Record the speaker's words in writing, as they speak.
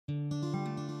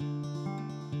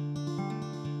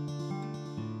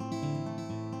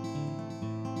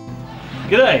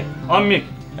G'day, I'm Mick.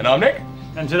 And I'm Nick.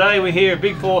 And today we're here at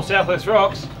Big 4 Southwest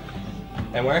Rocks.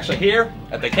 And we're actually here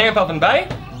at the Camp Oven Bay,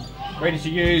 ready to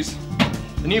use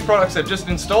the new products they've just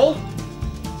installed,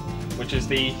 which is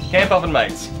the Camp Oven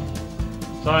Mates.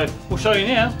 So we'll show you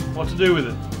now what to do with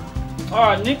it.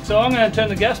 Alright Nick, so I'm going to turn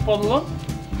the gas bottle on.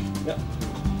 Yep.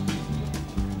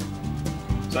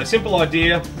 So simple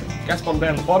idea, gas bottle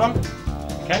down the bottom.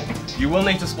 Okay. You will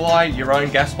need to supply your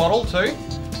own gas bottle too.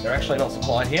 They're actually not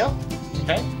supplied here.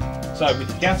 Okay. So with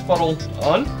the gas bottle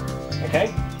on,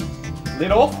 okay, lid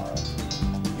off,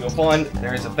 you'll find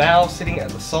there is a valve sitting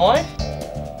at the side,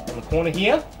 in the corner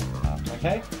here.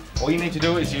 Okay. All you need to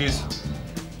do is use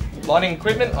lighting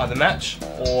equipment, either match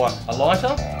or a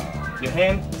lighter. Your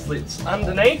hand slits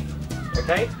underneath.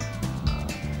 Okay.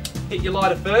 Hit your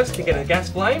lighter first to get a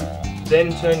gas flame,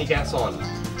 then turn your gas on.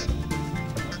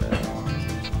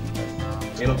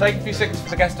 It'll take a few seconds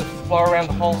for the gas to flow around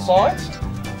the whole sides.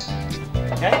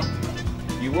 Okay?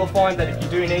 You will find that if you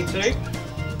do need to,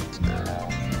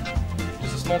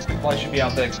 just a small quick blow should be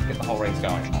able to get the whole rings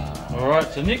going.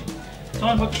 Alright, so Nick,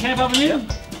 time to put camp oven in.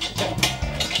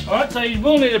 Yep. Alright, so you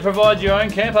will need to provide your own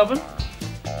camp oven.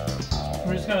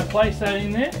 We're just going to place that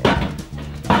in there.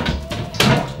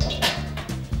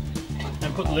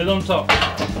 And put the lid on top.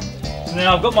 So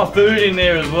now I've got my food in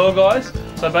there as well, guys.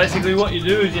 So basically what you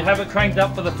do is you have it cranked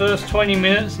up for the first 20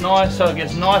 minutes, nice, so it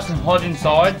gets nice and hot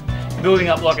inside, building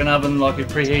up like an oven, like a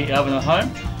preheat oven at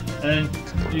home. And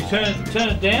then you turn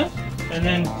it down, and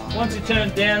then once you turn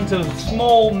it down to a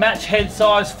small match head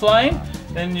size flame,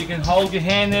 then you can hold your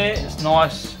hand there. It's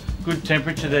nice, good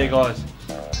temperature there, guys.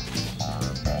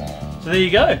 So there you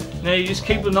go. Now you just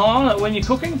keep an eye on it when you're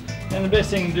cooking, and the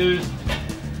best thing to do is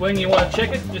when you want to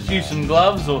check it, just use some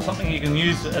gloves or something you can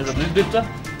use as a lid lifter.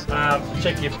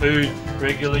 Check your food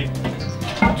regularly.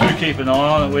 Do keep an eye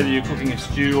on it, whether you're cooking a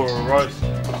stew or a roast.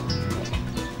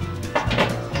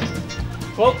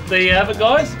 Well, there you have it,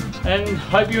 guys, and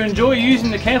hope you enjoy using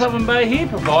the Camp Oven Bay here,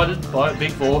 provided by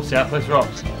Big 4 Southwest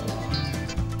Rocks.